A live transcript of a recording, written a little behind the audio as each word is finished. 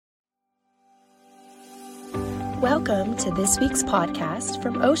Welcome to this week's podcast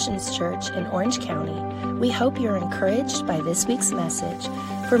from Oceans Church in Orange County. We hope you're encouraged by this week's message.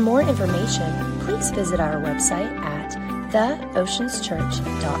 For more information, please visit our website at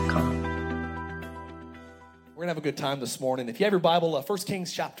theoceanschurch.com. We're going to have a good time this morning. If you have your Bible, 1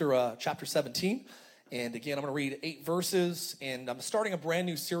 Kings chapter 17. And again, I'm going to read 8 verses. And I'm starting a brand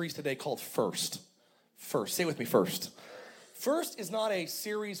new series today called First. First. Say it with me, First. First is not a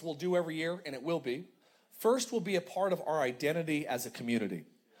series we'll do every year, and it will be. First will be a part of our identity as a community.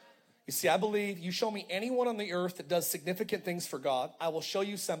 You see, I believe you show me anyone on the earth that does significant things for God, I will show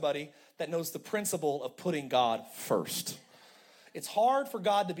you somebody that knows the principle of putting God first. It's hard for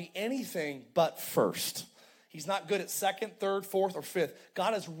God to be anything but first. He's not good at second, third, fourth, or fifth.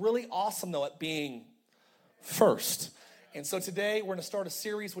 God is really awesome, though, at being first. And so today we're going to start a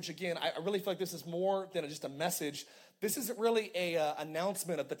series, which again, I really feel like this is more than just a message. This isn't really an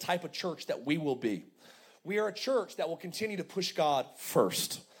announcement of the type of church that we will be. We are a church that will continue to push God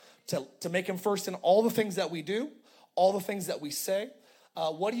first, to make him first in all the things that we do, all the things that we say.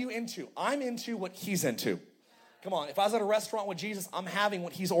 What are you into? I'm into what he's into. Come on, if I was at a restaurant with Jesus, I'm having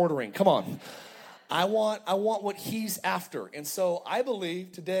what he's ordering. Come on. I want what he's after. And so I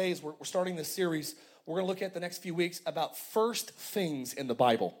believe today, as we're starting this series, we're going to look at the next few weeks about first things in the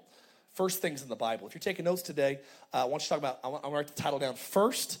Bible. First things in the Bible. If you're taking notes today, I want you to talk about, I'm going to write the title down,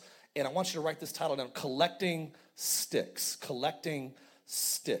 First. And I want you to write this title down, Collecting Sticks. Collecting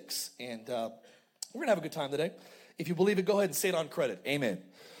Sticks. And we're going to have a good time today. If you believe it, go ahead and say it on credit. Amen.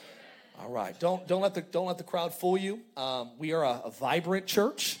 All right. Don't let the crowd fool you. We are a vibrant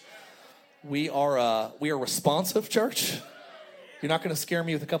church. We are a responsive church. You're not going to scare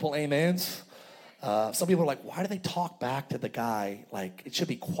me with a couple amens. Some people are like, why do they talk back to the guy? Like, it should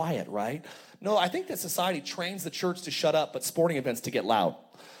be quiet, right? No, I think that society trains the church to shut up, but sporting events to get loud.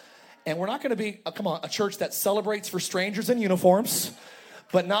 And we're not going to be, a church that celebrates for strangers in uniforms,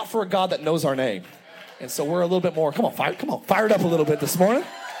 but not for a God that knows our name. And so we're a little bit more, fired up a little bit this morning.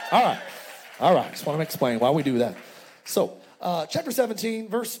 All right. Just want to explain why we do that. So, chapter 17,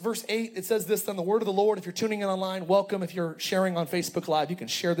 verse 8, it says this, then the word of the Lord. If you're tuning in online, welcome. If you're sharing on Facebook Live, you can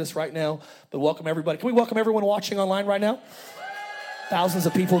share this right now. But welcome everybody. Can we welcome everyone watching online right now? Thousands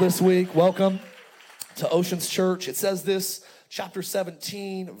of people this week. Welcome to Oceans Church. It says this. Chapter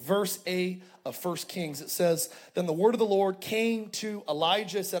 17, verse 8 of 1 Kings, it says, then the word of the Lord came to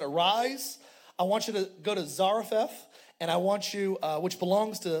Elijah, said, arise, I want you to go to Zarephath, and I want you, which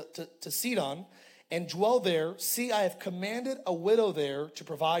belongs to Sidon, and dwell there. See, I have commanded a widow there to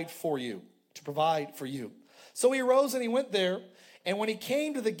provide for you. So he arose and he went there, and when he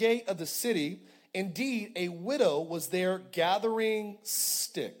came to the gate of the city, indeed, a widow was there gathering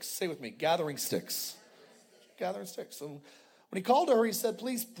sticks. Say with me, gathering sticks. Gathering sticks. And when he called to her, he said,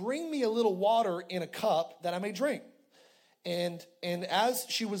 please bring me a little water in a cup that I may drink. And as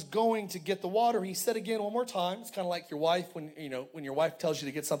she was going to get the water, he said again one more time, it's kind of like your wife when your wife tells you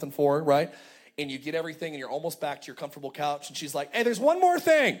to get something for her, right? And you get everything and you're almost back to your comfortable couch and she's like, hey, there's one more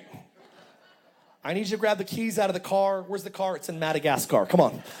thing. I need you to grab the keys out of the car. Where's the car? It's in Madagascar. Come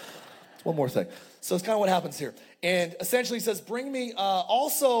on. One more thing. So it's kind of what happens here. And essentially he says, bring me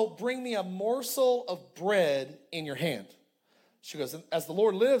a morsel of bread in your hand. She goes, as the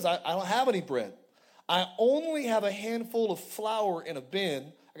Lord lives, I don't have any bread. I only have a handful of flour in a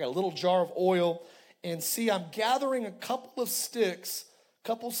bin. I got a little jar of oil. And see, I'm gathering a couple sticks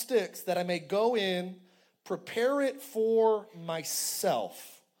that I may go in, prepare it for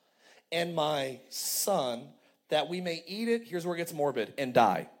myself and my son, that we may eat it. Here's where it gets morbid, and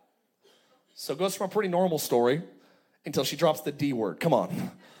die. So it goes from a pretty normal story until she drops the D word. Come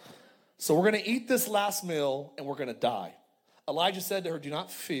on. So we're going to eat this last meal and we're going to die. Elijah said to her, do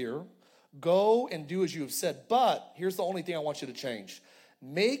not fear. Go and do as you have said. But here's the only thing I want you to change.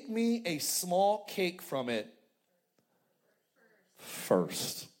 Make me a small cake from it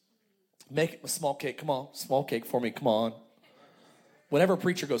first. Make it a small cake. Come on. Small cake for me. Come on. Whenever a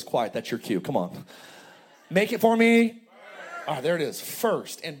preacher goes quiet, that's your cue. Come on. Make it for me. All right, there it is.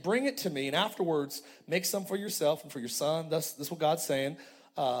 First. And bring it to me. And afterwards, make some for yourself and for your son. This is what God's saying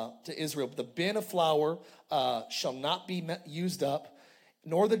to Israel. The bin of flour shall not be used up,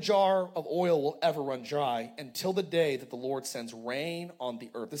 nor the jar of oil will ever run dry until the day that the Lord sends rain on the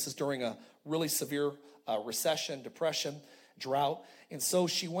earth. This is during a really severe recession, depression, drought. And so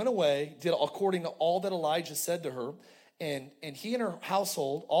she went away, did according to all that Elijah said to her. And he and her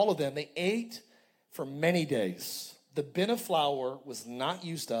household, all of them, they ate for many days. The bin of flour was not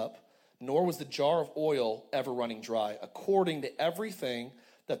used up, nor was the jar of oil ever running dry, according to everything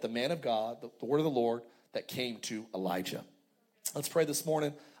that the man of God, the word of the Lord, that came to Elijah. Let's pray this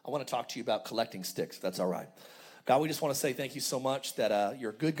morning. I want to talk to you about collecting sticks, if that's all right. God, we just want to say thank you so much that you're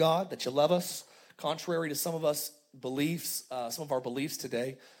a good God, that you love us. Contrary to some of us beliefs, some of our beliefs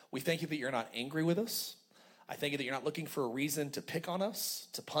today, we thank you that you're not angry with us. I thank you that you're not looking for a reason to pick on us,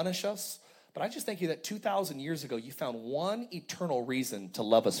 to punish us. But I just thank you that 2,000 years ago, you found one eternal reason to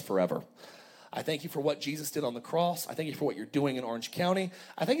love us forever. I thank you for what Jesus did on the cross. I thank you for what you're doing in Orange County.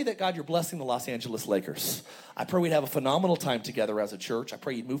 I thank you that, God, you're blessing the Los Angeles Lakers. I pray we'd have a phenomenal time together as a church. I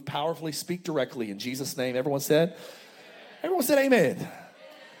pray you'd move powerfully, speak directly in Jesus' name. Everyone said amen.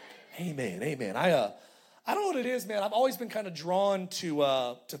 Amen, amen. I don't know what it is, man. I've always been kind of drawn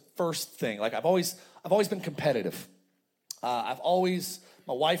to first thing. Like I've always been competitive. My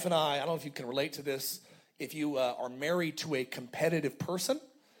wife and I don't know if you can relate to this. If you are married to a competitive person,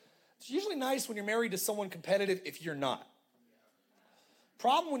 it's usually nice when you're married to someone competitive if you're not.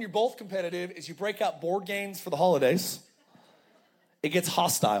 Problem when you're both competitive is you break out board games for the holidays. It gets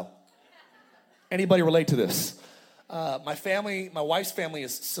hostile. Anybody relate to this? My wife's family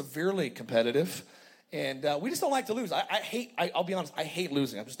is severely competitive, and we just don't like to lose. I'll be honest, I hate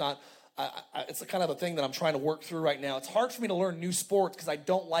losing. I'm just not, it's a kind of a thing that I'm trying to work through right now. It's hard for me to learn new sports because I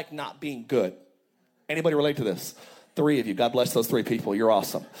don't like not being good. Anybody relate to this? 3 of you. God bless those 3 people. You're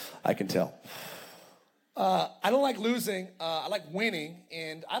awesome. I can tell. I don't like losing. I like winning.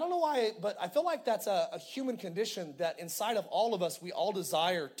 And I don't know why, but I feel like that's a human condition that inside of all of us, we all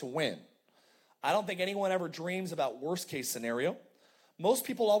desire to win. I don't think anyone ever dreams about worst case scenario. Most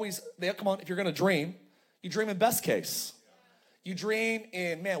people come on, if you're going to dream, you dream in best case. You dream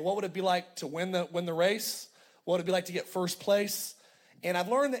in, man, what would it be like to win the race? What would it be like to get first place? And I've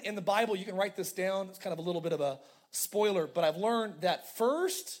learned that in the Bible, you can write this down. It's kind of a little bit of a spoiler, but I've learned that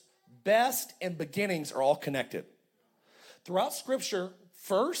first, best, and beginnings are all connected. Throughout Scripture,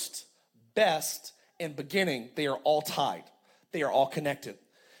 first, best, and beginning, they are all tied. They are all connected.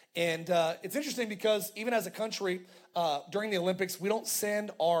 And it's interesting because even as a country, during the Olympics, we don't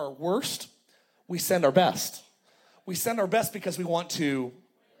send our worst, we send our best. We send our best because we want to,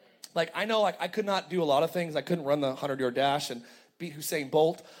 I could not do a lot of things. I couldn't run the 100-yard dash and beat Usain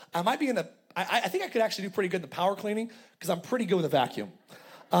Bolt. I might be I think I could actually do pretty good in the power cleaning because I'm pretty good with a vacuum.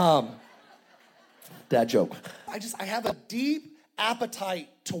 Dad joke. I have a deep appetite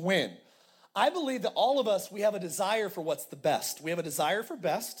to win. I believe that all of us, we have a desire for what's the best. We have a desire for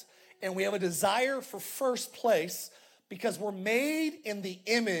best, and we have a desire for first place because we're made in the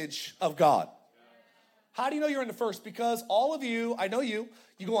image of God. How do you know you're in the first? Because all of you, I know you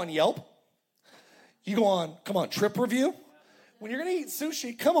go on Yelp. You go on, Trip Review. When you're going to eat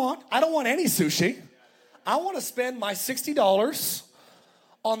sushi, come on. I don't want any sushi. I want to spend my $60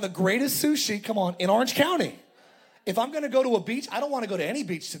 on the greatest sushi, in Orange County. If I'm going to go to a beach, I don't want to go to any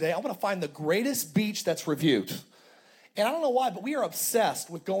beach today. I want to find the greatest beach that's reviewed. And I don't know why, but we are obsessed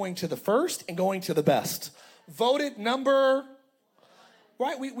with going to the first and going to the best. Voted number,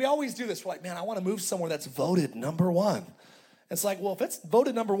 right? We always do this. We're like, man, I want to move somewhere that's voted number 1. It's like, well, if it's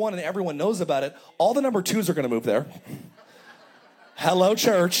voted number 1 and everyone knows about it, all the number 2s are going to move there. Hello,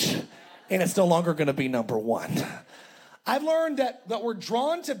 church. And it's no longer going to be number 1. I've learned that we're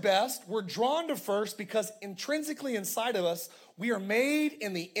drawn to best, we're drawn to first because intrinsically inside of us, we are made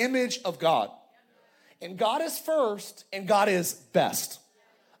in the image of God. And God is first and God is best.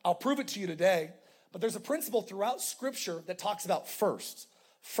 I'll prove it to you today, but there's a principle throughout Scripture that talks about first,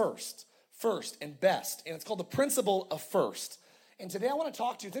 and best. And it's called the principle of first. And today I want to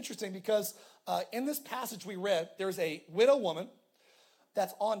talk to you. It's interesting because in this passage we read, there's a widow woman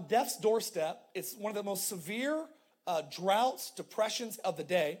that's on death's doorstep. It's one of the most severe droughts, depressions of the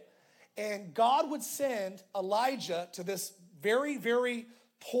day. And God would send Elijah to this very, very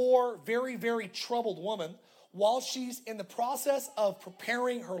poor, very, very troubled woman while she's in the process of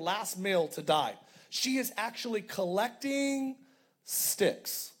preparing her last meal to die. She is actually collecting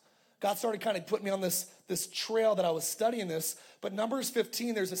sticks. God started kind of putting me on this trail that I was studying this. But Numbers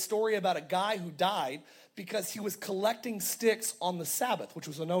 15, there's a story about a guy who died because he was collecting sticks on the Sabbath, which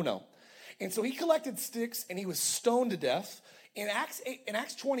was a no-no. And so he collected sticks and he was stoned to death. In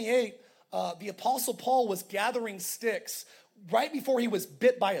Acts 28, the Apostle Paul was gathering sticks right before he was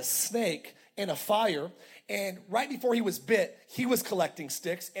bit by a snake in a fire. And right before he was bit, he was collecting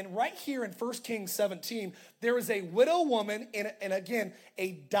sticks. And right here in 1 Kings 17, there is a widow woman in again,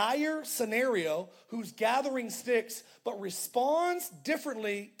 a dire scenario who's gathering sticks, but responds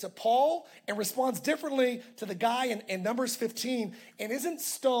differently to Paul and responds differently to the guy in Numbers 15 and isn't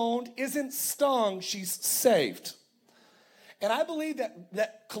stoned, isn't stung, she's saved. And I believe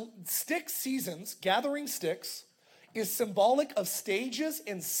that stick seasons, gathering sticks, is symbolic of stages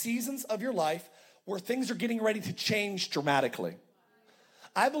and seasons of your life where things are getting ready to change dramatically.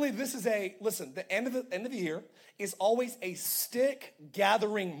 I believe this is the end of the year is always a stick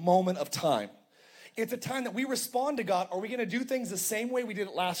gathering moment of time. It's a time that we respond to God. Are we going to do things the same way we did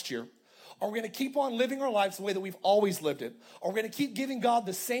it last year? Are we going to keep on living our lives the way that we've always lived it? Are we going to keep giving God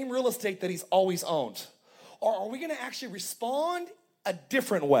the same real estate that he's always owned? Or are we going to actually respond a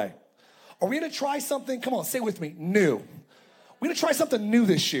different way? Are we going to try something, come on, say with me, new? We're going to try something new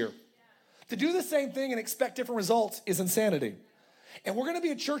this year. To do the same thing and expect different results is insanity. And we're going to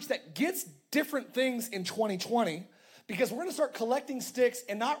be a church that gets different things in 2020 because we're going to start collecting sticks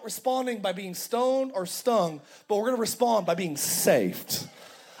and not responding by being stoned or stung, but we're going to respond by being saved.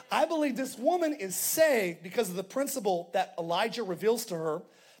 I believe this woman is saved because of the principle that Elijah reveals to her,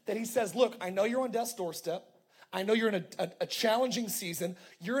 that he says, look, I know you're on death's doorstep. I know you're in a challenging season.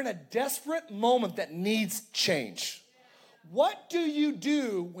 You're in a desperate moment that needs change. What do you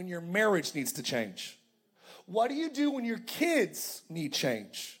do when your marriage needs to change? What do you do when your kids need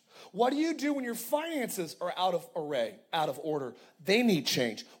change? What do you do when your finances are out of array, out of order? They need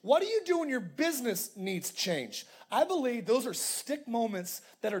change. What do you do when your business needs change? I believe those are stick moments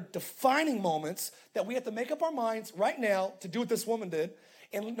that are defining moments that we have to make up our minds right now to do what this woman did.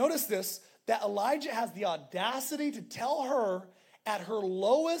 And notice this, that Elijah has the audacity to tell her at her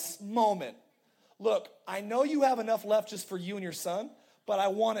lowest moment, look, I know you have enough left just for you and your son, but I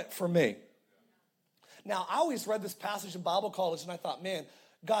want it for me. Now, I always read this passage in Bible college and I thought, man,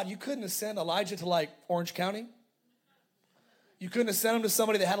 God, you couldn't have sent Elijah to like Orange County? You couldn't have sent him to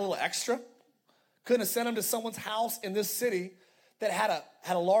somebody that had a little extra? Couldn't have sent him to someone's house in this city that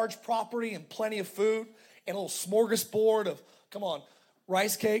had a large property and plenty of food and a little smorgasbord of, come on,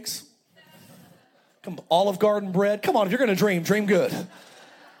 rice cakes, Olive Garden bread. Come on, if you're going to dream good.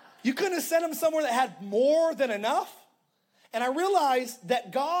 You couldn't have sent him somewhere that had more than enough? And I realized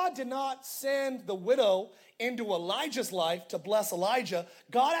that God did not send the widow into Elijah's life to bless Elijah.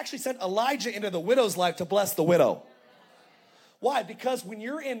 God actually sent Elijah into the widow's life to bless the widow. Why? Because when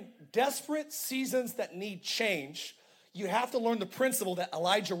you're in desperate seasons that need change, you have to learn the principle that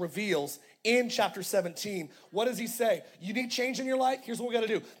Elijah reveals in chapter 17. What does he say? You need change in your life? Here's what we got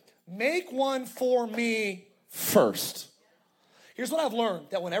to do. Make one for me first. Here's what I've learned,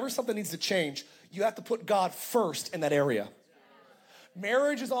 that whenever something needs to change, you have to put God first in that area.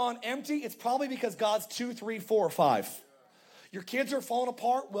 Marriage is on empty. It's probably because God's 2, 3, 4, or 5. Your kids are falling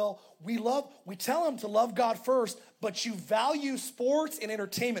apart. Well, we tell them to love God first, but you value sports and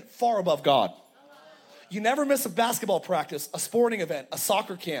entertainment far above God. You never miss a basketball practice, a sporting event, a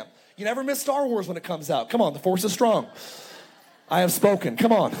soccer camp. You never miss Star Wars when it comes out. Come on, the force is strong. I have spoken.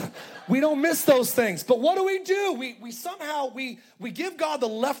 Come on. We don't miss those things. But what do? We somehow give God the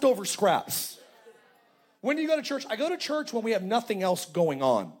leftover scraps. When do you go to church? I go to church when we have nothing else going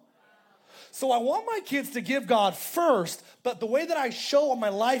on. So I want my kids to give God first, but the way that I show my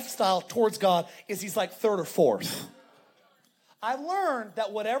lifestyle towards God is he's like third or fourth. I've learned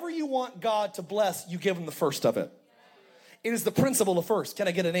that whatever you want God to bless, you give him the first of it. It is the principle of first. Can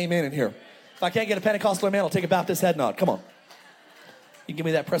I get an amen in here? If I can't get a Pentecostal amen, I'll take a Baptist head nod. Come on. You give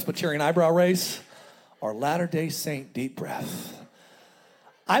me that Presbyterian eyebrow raise or Latter-day Saint deep breath.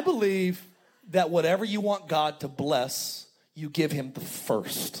 I believe that whatever you want God to bless, you give him the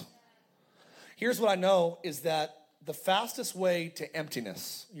first. Here's what I know is that the fastest way to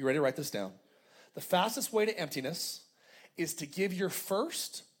emptiness, you ready to write this down? The fastest way to emptiness is to give your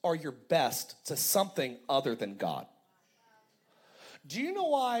first or your best to something other than God. Do you know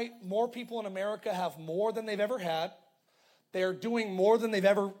why more people in America have more than they've ever had? They're doing more than they've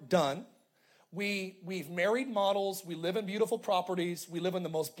ever done. We've married models. We live in beautiful properties. We live in the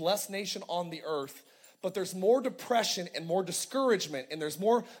most blessed nation on the earth. But there's more depression and more discouragement, and there's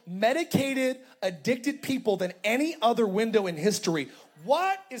more medicated, addicted people than any other window in history.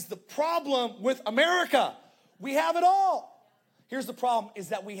 What is the problem with America? We have it all. Here's the problem, is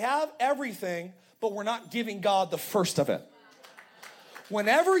that we have everything, but we're not giving God the first of it.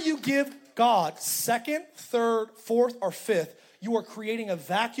 Whenever you give God second, third, fourth, or fifth, you are creating a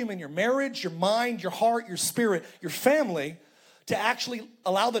vacuum in your marriage, your mind, your heart, your spirit, your family, to actually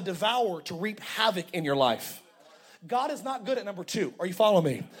allow the devourer to reap havoc in your life. God is not good at number 2. Are you following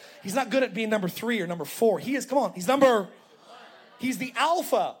me? He's not good at being number 3 or number 4. He is, he's the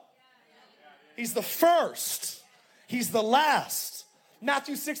alpha. He's the first. He's the last.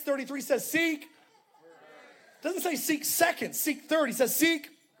 Matthew 6:33 says, seek. Doesn't say seek second, seek third. He says seek.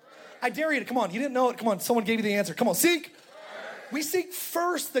 I dare you to, come on, you didn't know it. Come on, someone gave you the answer. Come on, seek. We seek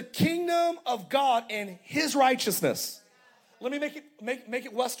first the kingdom of God and his righteousness. Let me make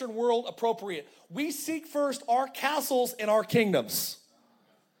it Western world appropriate. We seek first our castles and our kingdoms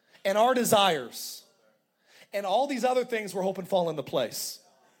and our desires. And all these other things we're hoping fall into place.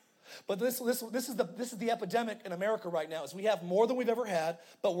 But this is the epidemic in America right now, is we have more than we've ever had,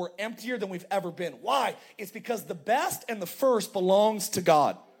 but we're emptier than we've ever been. Why? It's because the best and the first belongs to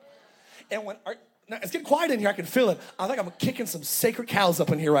God. And now it's getting quiet in here, I can feel it. I think I'm kicking some sacred cows up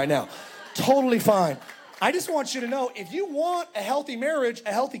in here right now. Totally fine. I just want you to know, if you want a healthy marriage,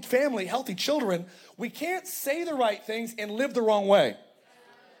 a healthy family, healthy children, we can't say the right things and live the wrong way.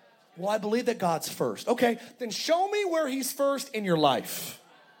 Well, I believe that God's first. Okay, then show me where he's first in your life.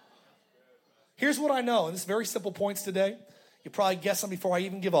 Here's what I know, and this is very simple points today. You probably guess them before I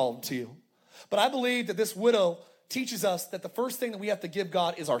even give all of them to you. But I believe that this widow teaches us that the first thing that we have to give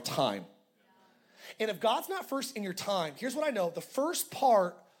God is our time. And if God's not first in your time, here's what I know. The first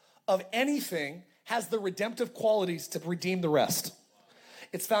part of anything has the redemptive qualities to redeem the rest.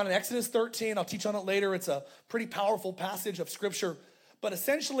 It's found in Exodus 13. I'll teach on it later. It's a pretty powerful passage of scripture. But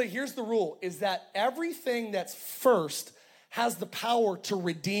essentially, here's the rule, is that everything that's first has the power to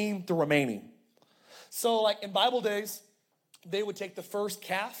redeem the remaining. So like in Bible days, they would take the first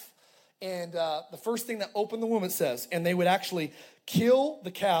calf and the first thing that opened the womb, it says, and they would actually kill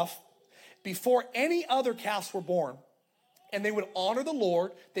the calf before any other calves were born. And they would honor the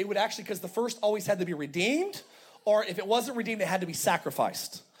Lord. They would actually, because the first always had to be redeemed, or if it wasn't redeemed, it had to be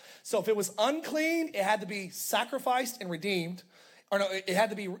sacrificed. So if it was unclean, it had to be sacrificed and redeemed. Or no, it had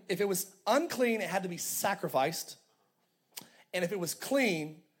to be, if it was unclean, it had to be sacrificed. And if it was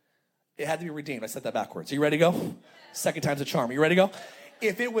clean, it had to be redeemed. I said that backwards. Are you ready to go? Second time's a charm. Are you ready to go?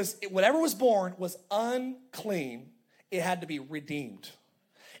 If it was, whatever was born was unclean, it had to be redeemed.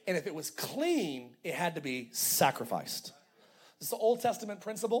 And if it was clean, it had to be sacrificed. This is the Old Testament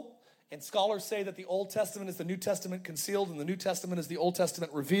principle, and scholars say that the Old Testament is the New Testament concealed, and the New Testament is the Old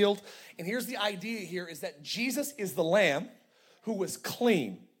Testament revealed. And here's the idea here, is that Jesus is the Lamb who was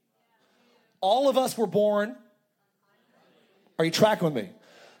clean. All of us were born. Are you tracking with me?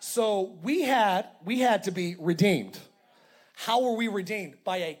 So we had to be redeemed. How were we redeemed?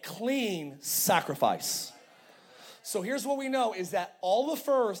 By a clean sacrifice. So here's what we know, is that all the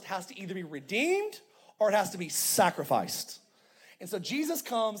first has to either be redeemed or it has to be sacrificed. And so Jesus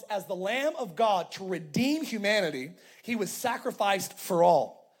comes as the Lamb of God to redeem humanity. He was sacrificed for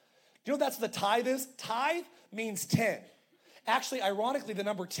all. Do you know that's what the tithe is? Tithe means 10. Actually, ironically, the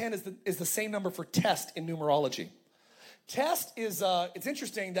number 10 is the same number for test in numerology. Test is, it's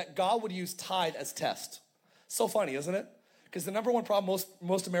interesting that God would use tithe as test. So funny, isn't it? Because the number one problem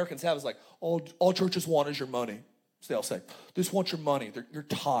most Americans have is like, all churches want is your money. So they'll say, they just want your money, your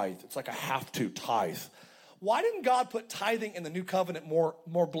tithe. It's like a have to tithe. Why didn't God put tithing in the new covenant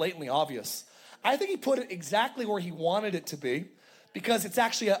more blatantly obvious? I think he put it exactly where he wanted it to be, because it's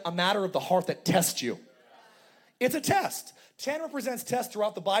actually a matter of the heart that tests you. It's a test. 10 represents test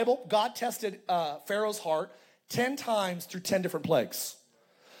throughout the Bible. God tested Pharaoh's heart 10 times through 10 different plagues.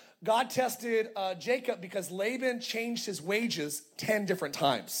 God tested Jacob because Laban changed his wages 10 different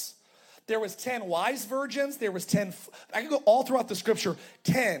times. There was 10 wise virgins. There was 10. I can go all throughout the scripture.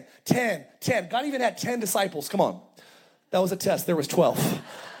 10, 10, 10. God even had 10 disciples. Come on. That was a test. There was 12.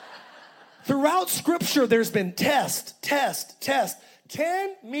 Throughout scripture, there's been test, test, test.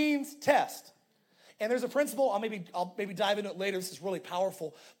 10 means test. And there's a principle, I'll maybe dive into it later. This is really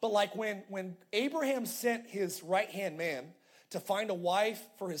powerful. But like when Abraham sent his right-hand man to find a wife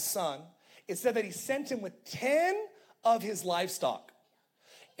for his son, it said that he sent him with 10 of his livestock.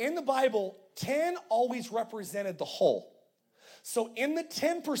 In the Bible, 10 always represented the whole. So in the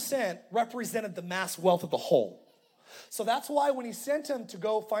 10% represented the mass wealth of the whole. So that's why when he sent him to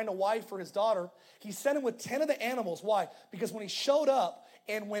go find a wife for his daughter, he sent him with 10 of the animals. Why? Because when he showed up,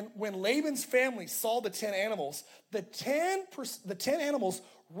 and when Laban's family saw the 10 animals, the 10 animals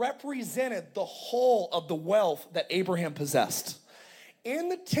represented the whole of the wealth that Abraham possessed. In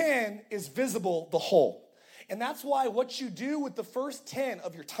the 10 is visible the whole. And that's why what you do with the first 10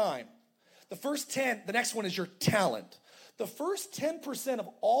 of your time, the first 10, the next one is your talent. The first 10% of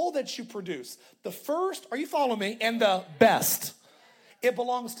all that you produce, the first, are you following me? And the best, it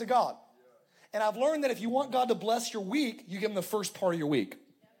belongs to God. And I've learned that if you want God to bless your week, you give him the first part of your week.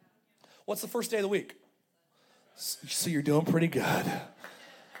 What's the first day of the week? So you're doing pretty good.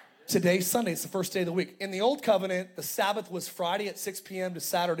 Today's Sunday, it's the first day of the week. In the Old Covenant, the Sabbath was Friday at 6 p.m. to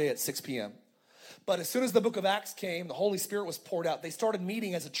Saturday at 6 p.m. But as soon as the book of Acts came, the Holy Spirit was poured out. They started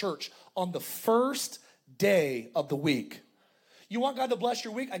meeting as a church on the first day of the week. You want God to bless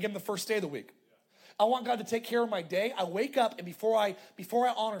your week? I give him the first day of the week. I want God to take care of my day. I wake up, and before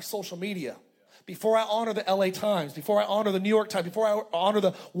I honor social media, before I honor the LA Times, before I honor the New York Times, before I honor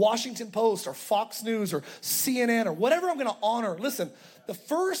the Washington Post or Fox News or CNN or whatever I'm going to honor, listen, the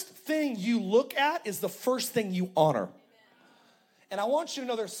first thing you look at is the first thing you honor. And I want you to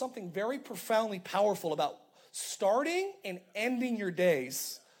know there's something very profoundly powerful about starting and ending your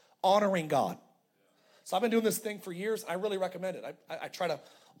days honoring God. So I've been doing this thing for years. I really recommend it. I try to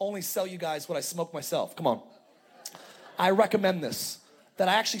only sell you guys what I smoke myself. Come on. I recommend this, that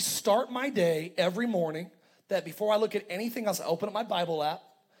I actually start my day every morning, that before I look at anything else, I open up my Bible app,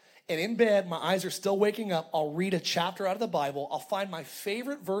 and in bed, my eyes are still waking up. I'll read a chapter out of the Bible. I'll find my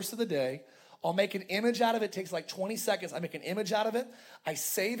favorite verse of the day. I'll make an image out of it. It takes like 20 seconds. I make an image out of it. I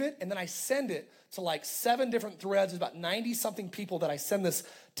save it, and then I send it to like 7 different threads. There's about 90-something people that I send this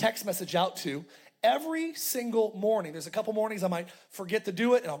text message out to every single morning. There's a couple mornings I might forget to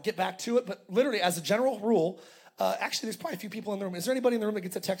do it, and I'll get back to it. But literally, as a general rule, actually, there's probably a few people in the room. Is there anybody in the room that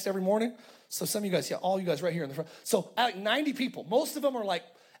gets a text every morning? So some of you guys, yeah, all you guys right here in the front. So like 90 people. Most of them are like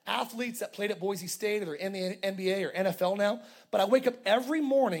athletes that played at Boise State, or they're in the NBA or NFL now. But I wake up every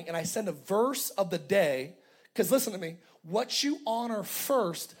morning and I send a verse of the day, because listen to me, what you honor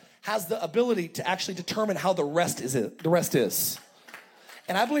first has the ability to actually determine how the rest is.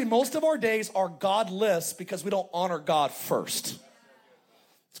 And I believe most of our days are godless because we don't honor God first.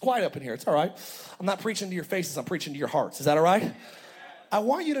 It's quiet up in here. It's all right. I'm not preaching to your faces. I'm preaching to your hearts. Is that all right? I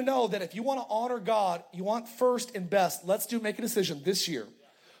want you to know that if you want to honor God, you want first and best, make a decision this year.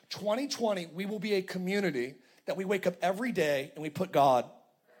 2020, we will be a community that we wake up every day and we put God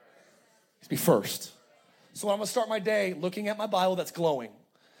to be first. So I'm going to start my day looking at my Bible that's glowing.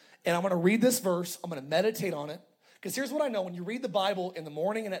 And I'm going to read this verse. I'm going to meditate on it. Because here's what I know. When you read the Bible in the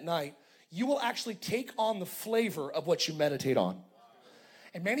morning and at night, you will actually take on the flavor of what you meditate on.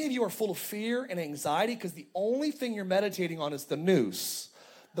 And many of you are full of fear and anxiety because the only thing you're meditating on is the news,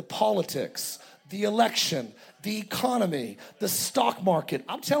 the politics, the election, the economy, the stock market.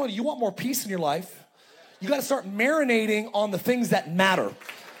 I'm telling you, you want more peace in your life, you got to start marinating on the things that matter.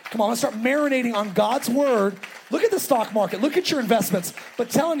 Come on, let's start marinating on God's word. Look at the stock market. Look at your investments. But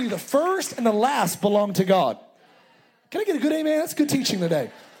telling you the first and the last belong to God. Can I get a good amen? That's good teaching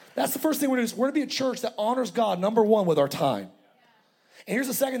today. That's the first thing we're going to do. We're going to be a church that honors God, number one, with our time. And here's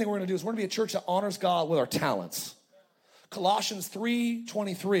the second thing we're going to do is we're going to be a church that honors God with our talents. Colossians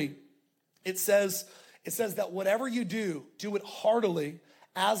 3:23, it says that whatever you do, do it heartily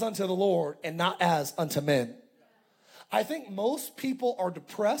as unto the Lord and not as unto men. I think most people are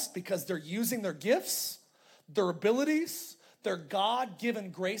depressed because they're using their gifts, their abilities, their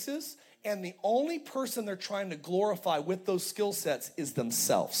God-given graces, and the only person they're trying to glorify with those skill sets is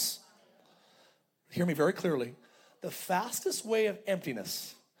themselves. Hear me very clearly. The fastest way of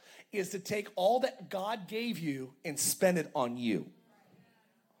emptiness is to take all that God gave you and spend it on you.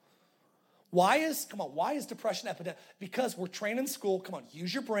 Why is depression epidemic? Because we're trained in school, come on,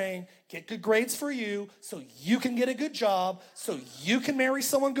 use your brain, get good grades for you, so you can get a good job, so you can marry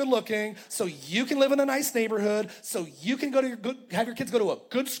someone good looking, so you can live in a nice neighborhood, so you can have your kids go to a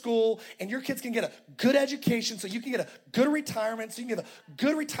good school, and your kids can get a good education, so you can get a good retirement, so you can get a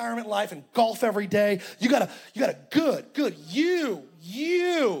good retirement life and golf every day. You got a good, you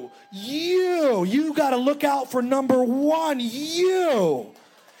got to look out for number one, you.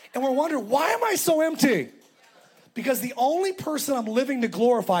 And we're wondering, why am I so empty? Because the only person I'm living to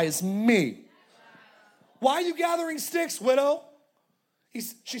glorify is me. Why are you gathering sticks, widow?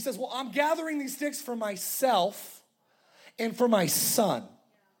 She says, well, I'm gathering these sticks for myself and for my son.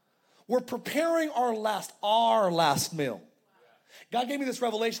 We're preparing our last meal. God gave me this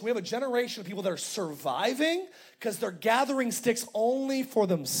revelation. We have a generation of people that are surviving because they're gathering sticks only for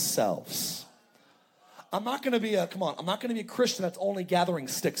themselves. I'm not going to be a Christian that's only gathering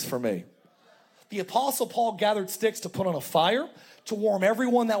sticks for me. The Apostle Paul gathered sticks to put on a fire to warm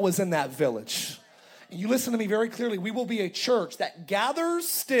everyone that was in that village. And you listen to me very clearly. We will be a church that gathers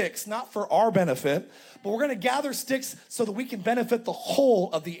sticks, not for our benefit, but we're going to gather sticks so that we can benefit the whole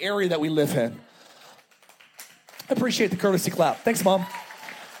of the area that we live in. I appreciate the courtesy clap. Thanks, Mom.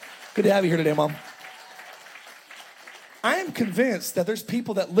 Good to have you here today, Mom. I am convinced that there's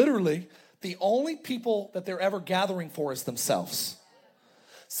people that literally, the only people that they're ever gathering for is themselves.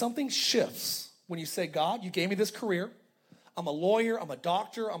 Something shifts when you say, God, you gave me this career. I'm a lawyer, I'm a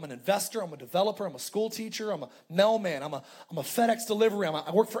doctor, I'm an investor, I'm a developer, I'm a school teacher, I'm a mailman, I'm a FedEx delivery,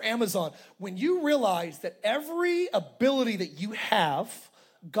 I work for Amazon. When you realize that every ability that you have,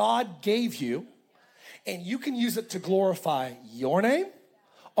 God gave you, and you can use it to glorify your name,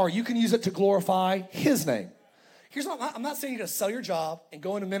 or you can use it to glorify His name. Here's what I'm not saying you to sell your job and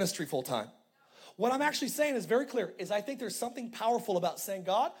go into ministry full time. What I'm actually saying is very clear, is I think there's something powerful about saying,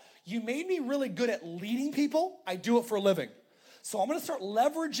 God, you made me really good at leading people. I do it for a living. So I'm going to start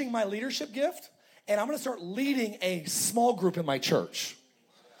leveraging my leadership gift, and I'm going to start leading a small group in my church.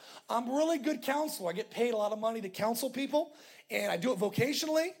 I'm a really good counselor. I get paid a lot of money to counsel people, And I do it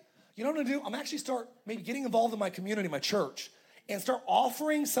vocationally. You know what I'm gonna do? I'm actually start maybe getting involved in my community, my church, and start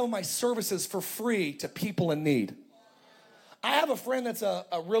offering some of my services for free to people in need. I have a friend that's a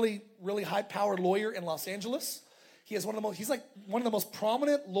really, really high-powered lawyer in Los Angeles. He's like one of the most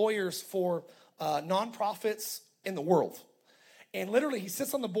prominent lawyers for nonprofits in the world. And literally, he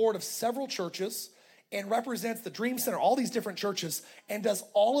sits on the board of several churches and represents the Dream Center, all these different churches, and does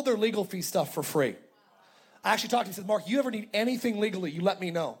all of their legal fee stuff for free. I actually talked to him and said, Mark, you ever need anything legally, you let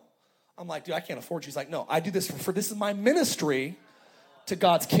me know. I'm like, dude, I can't afford you. He's like, no, I do this for this is my ministry to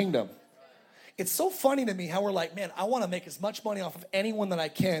God's kingdom. It's so funny to me how we're like, man, I want to make as much money off of anyone that I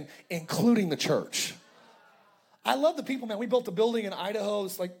can, including the church. I love the people, man. We built a building in Idaho.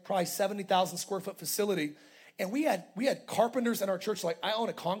 It's like probably 70,000 square foot facility. And we had carpenters in our church. Like, I own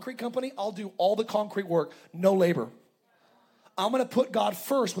a concrete company. I'll do all the concrete work, no labor. I'm going to put God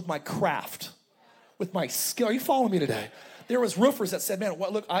first with my craft, with my skill. Are you following me today? There was roofers that said, man,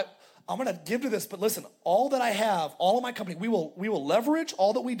 look, I'm going to give to this, but listen, all that I have, all of my company, we will leverage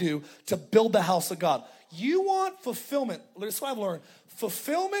all that we do to build the house of God. You want fulfillment. This is what I've learned.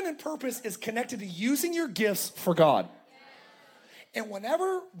 Fulfillment and purpose is connected to using your gifts for God. And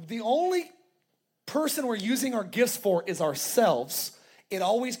whenever the only person we're using our gifts for is ourselves, it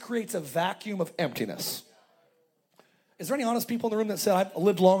always creates a vacuum of emptiness. Is there any honest people in the room that said, I've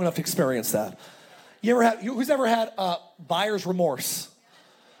lived long enough to experience that? Who's ever had buyer's remorse?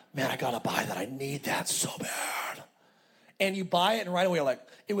 Man, I gotta buy that. I need that so bad. And you buy it and right away you're like,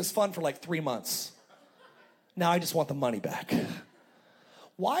 it was fun for like 3 months. Now I just want the money back.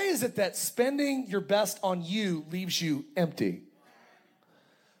 Why is it that spending your best on you leaves you empty?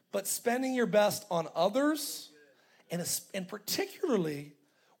 But spending your best on others, and particularly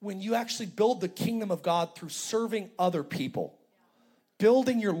when you actually build the kingdom of God through serving other people,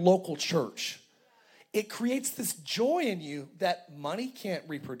 building your local church, it creates this joy in you that money can't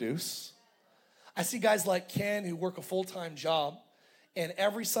reproduce. I see guys like Ken who work a full-time job, and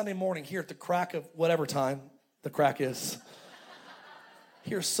every Sunday morning here at the crack of whatever time the crack is,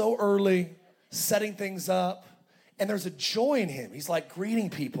 here so early, setting things up, and there's a joy in him. He's like greeting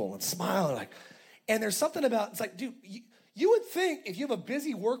people and smiling, and there's something about, it's like, dude, you would think if you have a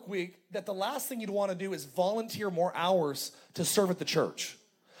busy work week that the last thing you'd want to do is volunteer more hours to serve at the church.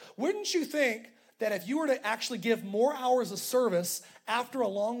 Wouldn't you think that if you were to actually give more hours of service after a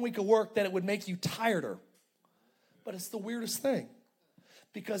long week of work, that it would make you tireder? But it's the weirdest thing,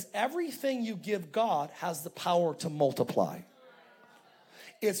 because everything you give God has the power to multiply.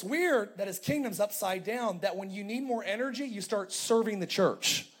 It's weird that his kingdom's upside down, that when you need more energy, you start serving the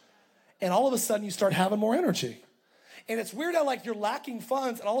church. And all of a sudden, you start having more energy. And it's weird how like you're lacking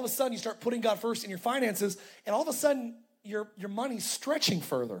funds, and all of a sudden, you start putting God first in your finances, and all of a sudden, your money's stretching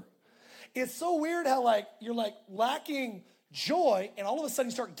further. It's so weird how like you're like lacking joy, and all of a sudden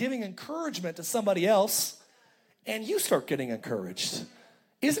you start giving encouragement to somebody else, and you start getting encouraged.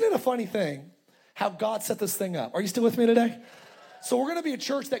 Isn't it a funny thing how God set this thing up? Are you still with me today? So we're going to be a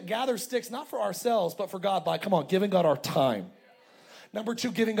church that gathers sticks, not for ourselves, but for God by, come on, giving God our time. Number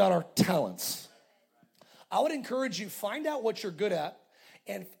 2, giving God our talents. I would encourage you, find out what you're good at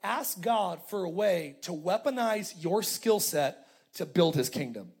and ask God for a way to weaponize your skill set to build his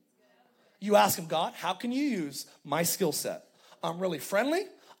kingdom. You ask him, God, how can you use my skill set? I'm really friendly.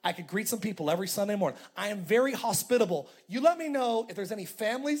 I could greet some people every Sunday morning. I am very hospitable. You let me know if there's any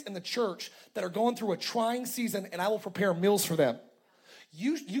families in the church that are going through a trying season, and I will prepare meals for them.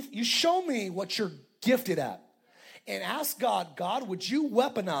 You show me what you're gifted at. And ask God, God, would you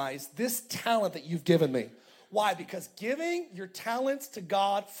weaponize this talent that you've given me? Why? Because giving your talents to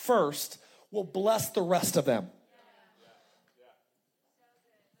God first will bless the rest of them.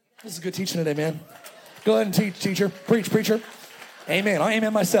 This is good teaching today, man. Go ahead and teach, teacher. Preach, preacher. Amen. I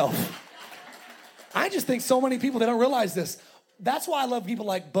amen myself. I just think so many people, they don't realize this. That's why I love people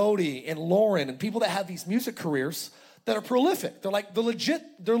like Bodie and Lauren and people that have these music careers that are prolific. They're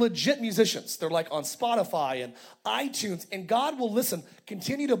legit musicians. They're like on Spotify and iTunes. And God will,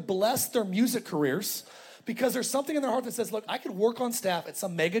 continue to bless their music careers, because there's something in their heart that says, look, I could work on staff at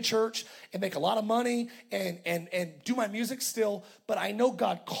some mega church and make a lot of money and do my music still, but I know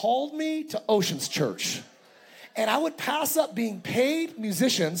God called me to Oceans Church. And I would pass up being paid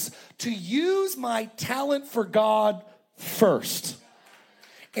musicians to use my talent for God first.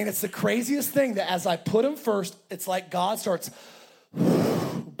 And it's the craziest thing that as I put him first, it's like God starts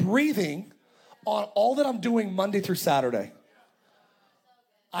breathing on all that I'm doing Monday through Saturday.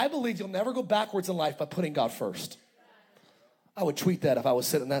 I believe you'll never go backwards in life by putting God first. I would tweet that if I was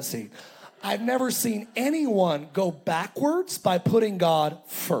sitting in that seat. I've never seen anyone go backwards by putting God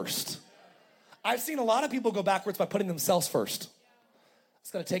first. I've seen a lot of people go backwards by putting themselves first. I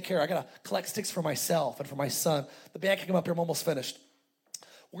just got to take care. I got to collect sticks for myself and for my son. The band can come up here. I'm almost finished.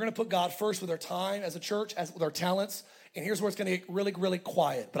 We're going to put God first with our time as a church, as with our talents. And here's where it's going to get really, really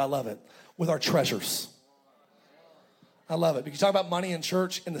quiet, but I love it. With our treasures. I love it. Because you talk about money in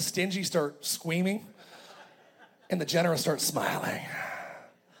church, and the stingy start squeaming, and the generous start smiling.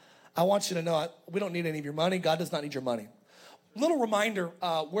 I want you to know, we don't need any of your money. God does not need your money. Little reminder,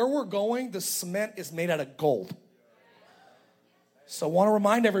 where we're going, the cement is made out of gold. So I want to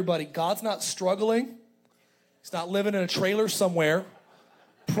remind everybody, God's not struggling. He's not living in a trailer somewhere,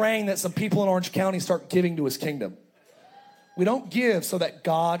 praying that some people in Orange County start giving to his kingdom. We don't give so that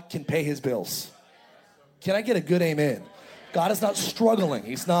God can pay his bills. Can I get a good amen? God is not struggling.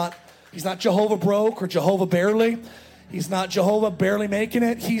 He's not Jehovah broke or Jehovah barely. He's not Jehovah barely making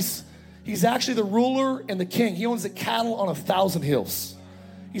it. He's actually the ruler and the king. He owns the cattle on 1,000 hills.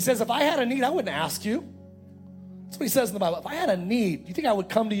 He says, if I had a need, I wouldn't ask you. That's what he says in the Bible. If I had a need, you think I would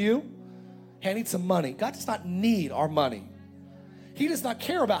come to you? Hey, I need some money. God does not need our money. He does not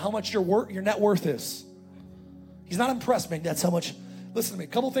care about how much your net worth is. He's not impressed, man. That's how much. Listen to me. A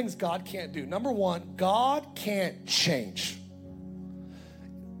couple things God can't do. Number one, God can't change.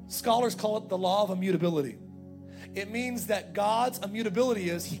 Scholars call it the law of immutability. It means that God's immutability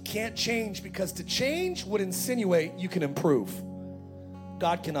is he can't change, because to change would insinuate you can improve.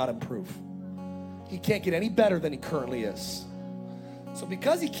 God cannot improve. He can't get any better than he currently is. So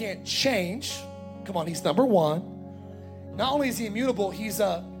because he can't change, come on, he's number one. Not only is he immutable, he's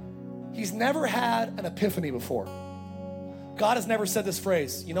never had an epiphany before. God has never said this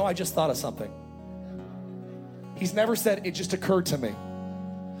phrase, I just thought of something. He's never said, it just occurred to me.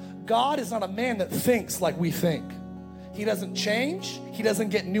 God is not a man that thinks like we think. He doesn't change. He doesn't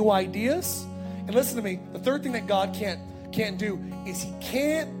get new ideas. And listen to me, the third thing that God can't do is he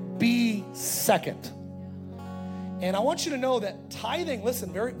can't be second. And I want you to know that tithing,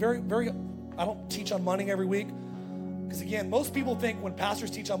 listen, very, very, very, I don't teach on money every week. Because again, most people think when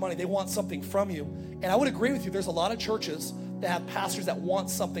pastors teach on money, they want something from you. And I would agree with you, there's a lot of churches that have pastors that want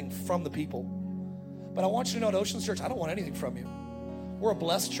something from the people. But I want you to know at Oceans Church, I don't want anything from you. We're a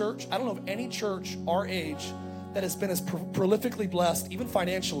blessed church. I don't know of any church our age that has been as prolifically blessed, even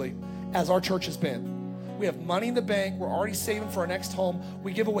financially, as our church has been. We have money in the bank. We're already saving for our next home.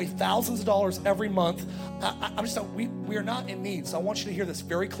 We give away thousands of dollars every month. We are not in need. So I want you to hear this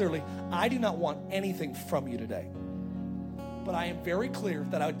very clearly. I do not want anything from you today. But I am very clear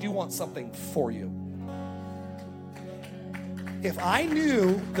that I do want something for you. If I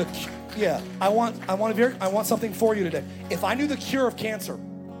knew I want something for you today. If I knew the cure of cancer,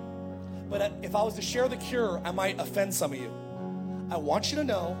 but if I was to share the cure, I might offend some of you. I want you to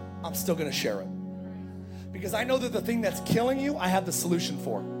know I'm still going to share it. Because I know that the thing that's killing you, I have the solution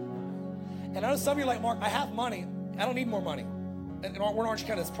for. And I know some of you are like, Mark, I have money. I don't need more money. And we're in Orange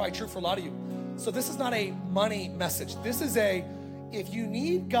County. That's probably true for a lot of you. So this is not a money message. This is if you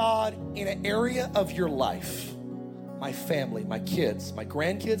need God in an area of your life, my family, my kids, my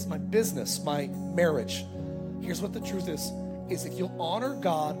grandkids, my business, my marriage, here's what the truth is if you'll honor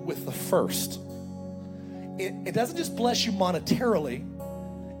God with the first, it doesn't just bless you monetarily.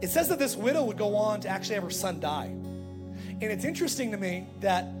 It says that this widow would go on to actually have her son die. And it's interesting to me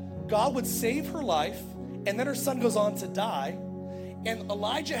that God would save her life, and then her son goes on to die, and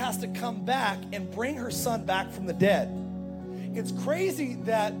Elijah has to come back and bring her son back from the dead. It's crazy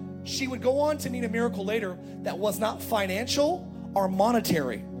that she would go on to need a miracle later that was not financial or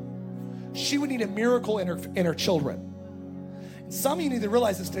monetary. She would need a miracle in her children. And some of you need to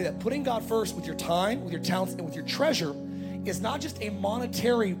realize this today, that putting God first with your time, with your talents, and with your treasure is not just a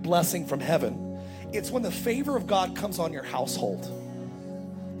monetary blessing from heaven. It's when the favor of God comes on your household.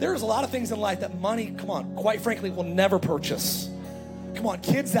 There's a lot of things in life that money, quite frankly, will never purchase.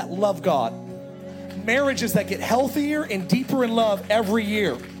 Kids that love God. Marriages that get healthier and deeper in love every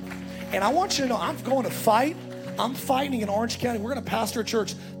year. And I want you to know, I'm going to fight. I'm fighting in Orange County. We're going to pastor a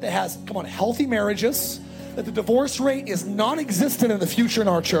church that has, healthy marriages, that the divorce rate is non-existent in the future in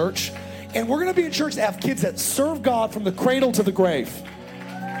our church. And we're going to be a church that have kids that serve God from the cradle to the grave.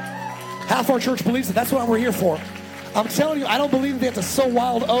 Half our church believes it. That's what we're here for. I'm telling you, I don't believe they have to sow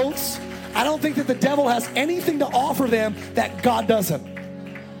wild oats. I don't think that the devil has anything to offer them that God doesn't.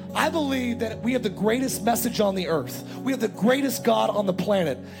 I believe that we have the greatest message on the earth. We have the greatest God on the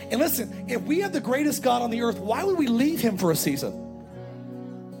planet. And listen, if we have the greatest God on the earth, why would we leave him for a season?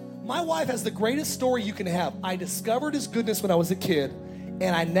 My wife has the greatest story you can have. I discovered his goodness when I was a kid,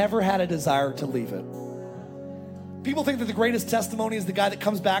 and I never had a desire to leave it. People think that the greatest testimony is the guy that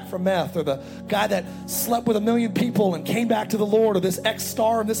comes back from meth, or the guy that slept with 1 million people and came back to the Lord, or this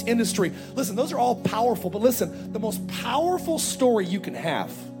ex-star in this industry. Listen, those are all powerful, but listen, the most powerful story you can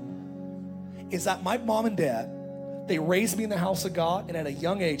have is that my mom and dad, they raised me in the house of God, and at a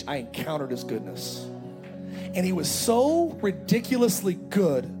young age, I encountered his goodness. And he was so ridiculously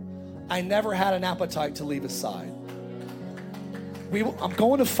good, I never had an appetite to leave his side. I'm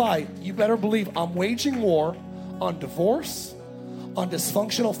going to fight. You better believe I'm waging war on divorce, on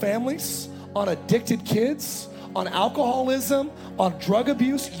dysfunctional families, on addicted kids, on alcoholism, on drug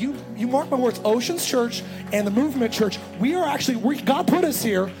abuse. You mark my words, Oceans Church and the Movement Church, God put us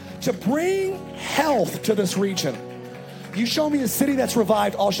here to bring health to this region. You show me a city that's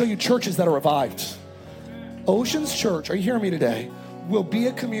revived, I'll show you churches that are revived. Oceans Church, are you hearing me today, will be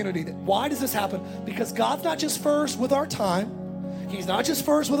a community why does this happen? Because God's not just first with our time. He's not just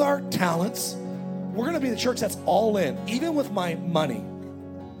first with our talents. We're going to be the church that's all in, even with my money.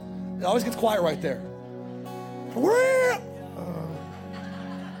 It always gets quiet right there.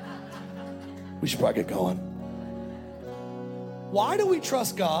 We should probably get going. Why do we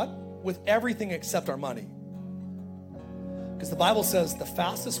trust God with everything except our money? Because the Bible says the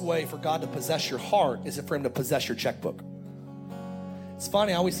fastest way for God to possess your heart is for him to possess your checkbook. It's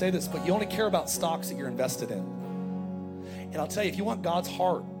funny, I always say this, but you only care about stocks that you're invested in. And I'll tell you, if you want God's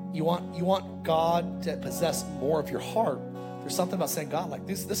heart, you want God to possess more of your heart, there's something about saying, God, like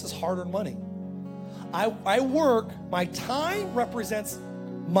this is hard-earned money. I work, my time represents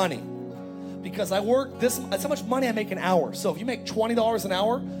money. Because I work that's how much money I make an hour. So if you make $20 an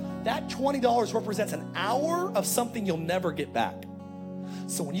hour, that $20 represents an hour of something you'll never get back.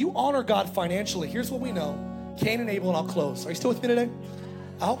 So when you honor God financially, here's what we know. Cain and Abel, and I'll close. Are you still with me today?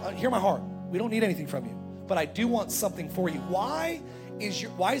 Hear my heart. We don't need anything from you. But I do want something for you. Why is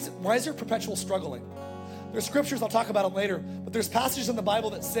there perpetual struggling? There's scriptures, I'll talk about them later, but there's passages in the Bible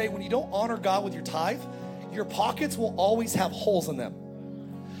that say when you don't honor God with your tithe, your pockets will always have holes in them.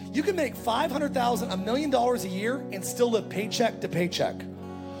 You can make $500,000, $1 million a year and still live paycheck to paycheck.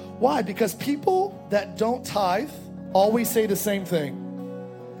 Why? Because people that don't tithe always say the same thing.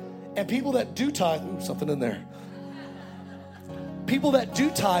 And people that do tithe, something in there. People that do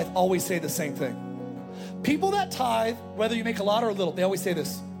tithe always say the same thing. People that tithe, whether you make a lot or a little, they always say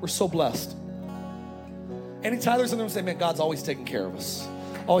this: we're so blessed. Any tithers in the room say, man, God's always taking care of us.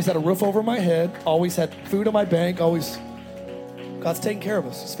 Always had a roof over my head, always had food in my bank, God's taking care of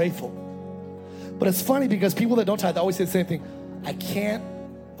us. He's faithful. But it's funny because people that don't tithe always say the same thing. I can't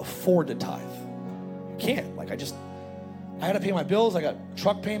afford to tithe. I can't. I got to pay my bills. I got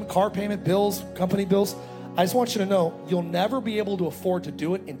truck payment, car payment, bills, company bills. I just want you to know, you'll never be able to afford to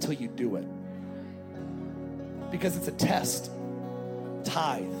do it until you do it. Because it's a test.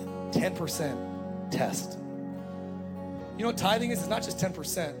 Tithe, 10% test. You know what tithing is? It's not just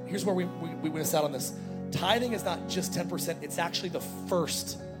 10%. Here's where we miss out on this. Tithing is not just 10%. It's actually the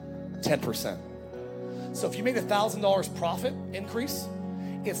first 10%. So if you made $1,000 profit increase,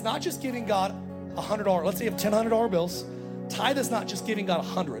 it's not just giving God $100. Let's say you have $100 bills. Tithe is not just giving God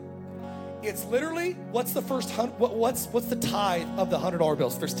 $100. It's literally, what's the first what's the tithe of the $100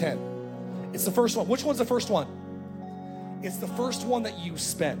 bills? There's 10. It's the first one. Which one's the first one? It's the first one that you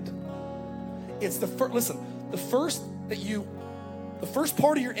spend. It's the first. Listen, the first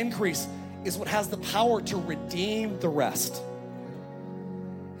part of your increase is what has the power to redeem the rest.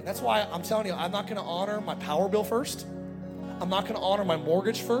 And that's why I'm telling you, I'm not going to honor my power bill first. I'm not going to honor my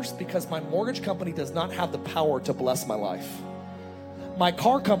mortgage first, because my mortgage company does not have the power to bless my life. My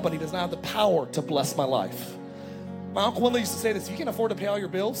car company does not have the power to bless my life. My Uncle Wendell used to say this: if you can't afford to pay all your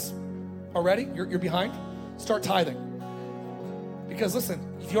bills already, you're behind, start tithing. Because listen,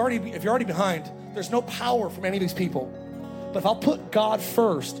 if you're already behind, there's no power from any of these people. But if I'll put God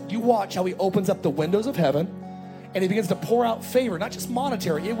first, you watch how he opens up the windows of heaven and he begins to pour out favor, not just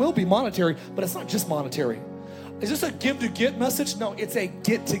monetary. It will be monetary, but it's not just monetary. Is this a give to get message? No, it's a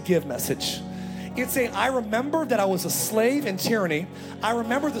get to give message. It's I remember that I was a slave in tyranny. I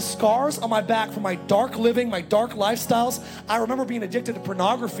remember the scars on my back from my dark living, my dark lifestyles. I remember being addicted to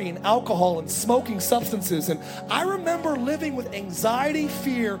pornography and alcohol and smoking substances. And I remember living with anxiety,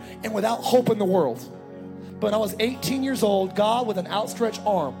 fear, and without hope in the world. But when I was 18 years old, God, with an outstretched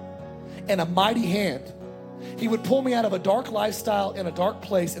arm and a mighty hand, he would pull me out of a dark lifestyle in a dark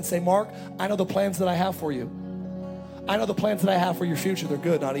place and say, Mark, I know the plans that I have for you. I know the plans that I have for your future. They're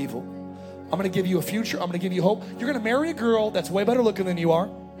good, not evil. I'm going to give you a future. I'm going to give you hope. You're going to marry a girl that's way better looking than you are.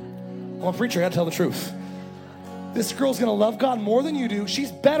 I'm a preacher. I got to tell the truth. This girl's going to love God more than you do.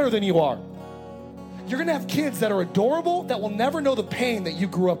 She's better than you are. You're going to have kids that are adorable, that will never know the pain that you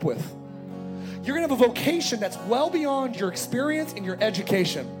grew up with. You're gonna have a vocation that's well beyond your experience and your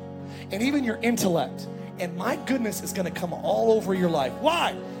education and even your intellect. And my goodness is gonna come all over your life.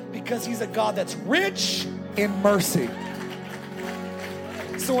 Why? Because he's a God that's rich in mercy.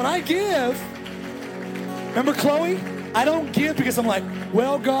 So when I give, remember Chloe? I don't give because I'm like,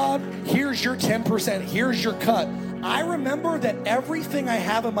 well, God, here's your 10%, here's your cut. I remember that everything I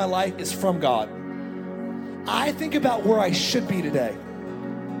have in my life is from God. I think about where I should be today.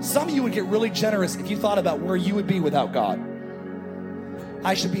 Some of you would get really generous if you thought about where you would be without God.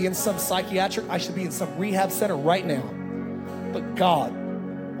 I should be in some psychiatric, I should be in some rehab center right now. But God,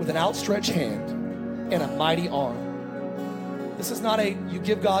 with an outstretched hand and a mighty arm. This is not a, you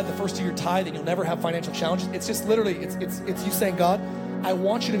give God the first of your tithe and you'll never have financial challenges. It's just literally, it's you saying, God, I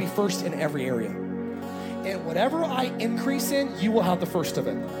want you to be first in every area. And whatever I increase in, you will have the first of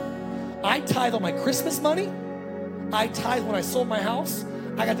it. I tithe on my Christmas money. I tithe when I sold my house.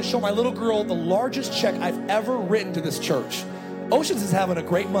 I got to show my little girl the largest check I've ever written to this church. Oceans is having a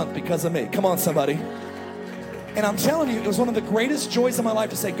great month because of me. Come on, somebody. And I'm telling you, it was one of the greatest joys of my life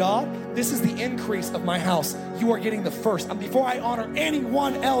to say, God, this is the increase of my house. You are getting the first. And before I honor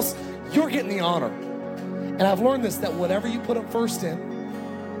anyone else, you're getting the honor. And I've learned this, that whatever you put him first in,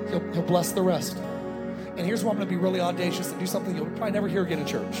 he'll bless the rest. And here's where I'm going to be really audacious and do something you'll probably never hear again in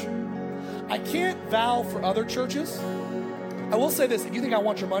church. I can't vow for other churches. I will say this, if you think I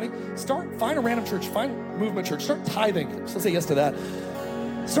want your money, find a random church, find Movement Church, start tithing. So say yes to that.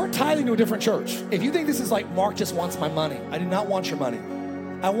 Start tithing to a different church. If you think this is like, Mark just wants my money, I do not want your money.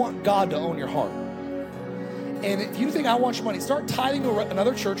 I want God to own your heart. And if you think I want your money, start tithing to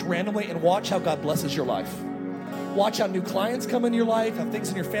another church randomly and watch how God blesses your life. Watch how new clients come into your life, how things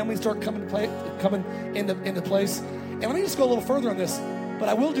in your family start coming into place. And let me just go a little further on this, but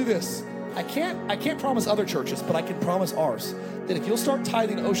I will do this. I can't promise other churches, but I can promise ours, that if you'll start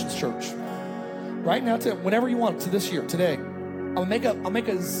tithing to Oceans Church, right now, to whenever you want, to this year, today, I'll make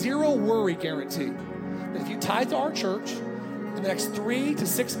a zero worry guarantee that if you tithe to our church, in the next 3 to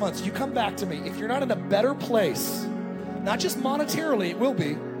 6 months, you come back to me. If you're not in a better place, not just monetarily, it will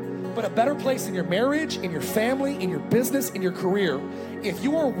be, but a better place in your marriage, in your family, in your business, in your career, if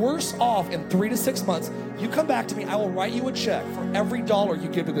you are worse off in 3 to 6 months, you come back to me, I will write you a check for every dollar you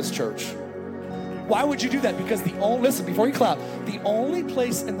give to this church. Why would you do that? Because listen, before you clap, the only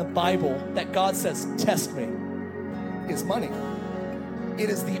place in the Bible that God says, test me, is money. It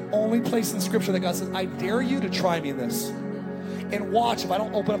is the only place in Scripture that God says, I dare you to try me in this. And watch if I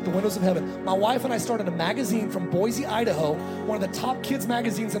don't open up the windows of heaven. My wife and I started a magazine from Boise, Idaho, one of the top kids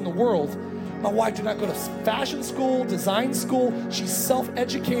magazines in the world. My wife did not go to fashion school, design school. She's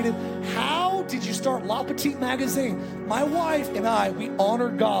self-educated. How did you start La Petite magazine? My wife and I, we honor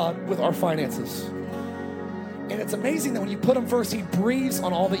God with our finances. And it's amazing that when you put him first, he breathes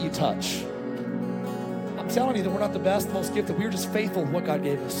on all that you touch. I'm telling you that we're not the best, the most gifted. We were just faithful with what God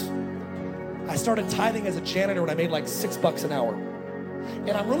gave us. I started tithing as a janitor when I made like $6 an hour.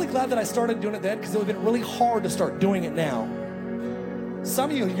 And I'm really glad that I started doing it then, because it would have been really hard to start doing it now.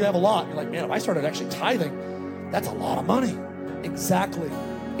 Some of you have a lot. You're like, man, if I started actually tithing, that's a lot of money. Exactly.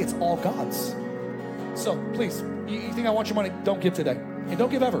 It's all God's. So please, you think I want your money, don't give today. And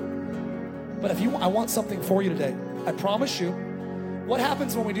don't give ever. But I want something for you today. I promise you. What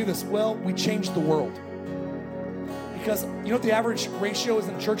happens when we do this? Well, we change the world. Because you know what the average ratio is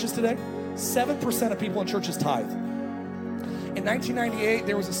in churches today? 7% of people in churches tithe. In 1998,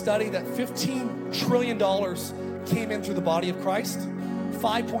 there was a study that $15 trillion came in through the body of Christ.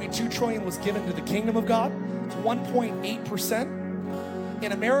 5.2 trillion was given to the kingdom of God. It's 1.8%.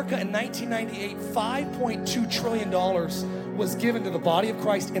 In America in 1998, $5.2 trillion was given to the body of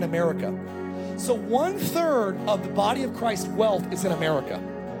Christ in America. So 1/3 of the body of Christ's wealth is in America.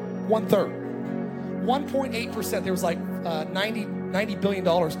 1/3. 1.8%, there was like $90 billion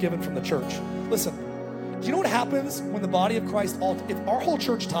given from the church. Listen, do you know what happens when the body of Christ, if our whole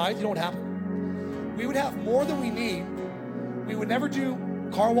church tithed, you know what happened? We would have more than we need. We would never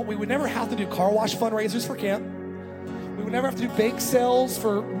have to do car wash fundraisers for camp. We would never have to do bake sales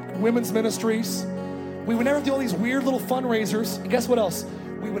for women's ministries. We would never have to do all these weird little fundraisers. And guess what else?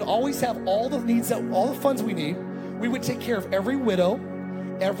 We would always have all the needs, all the funds we need. We would take care of every widow,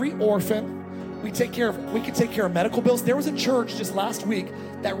 every orphan. We could take care of medical bills. There was a church just last week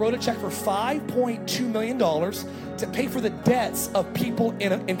that wrote a check for $5.2 million to pay for the debts of people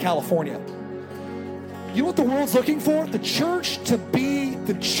in California. You know what the world's looking for? The church to be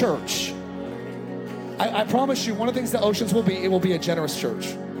the church. I promise you, one of the things that Oceans will be, it will be a generous church.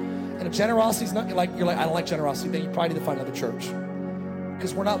 And if generosity is not, you're like, I don't like generosity, then you probably need to find another church.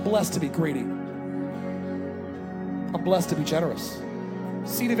 Because we're not blessed to be greedy. I'm blessed to be generous.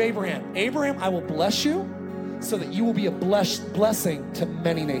 Seed of Abraham. Abraham, I will bless you so that you will be a blessing to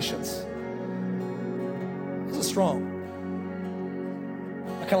many nations. This is strong.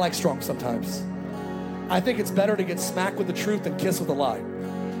 I kind of like strong sometimes. I think it's better to get smacked with the truth than kiss with a lie.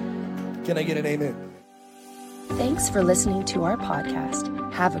 Can I get an amen? Thanks for listening to our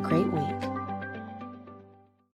podcast. Have a great week.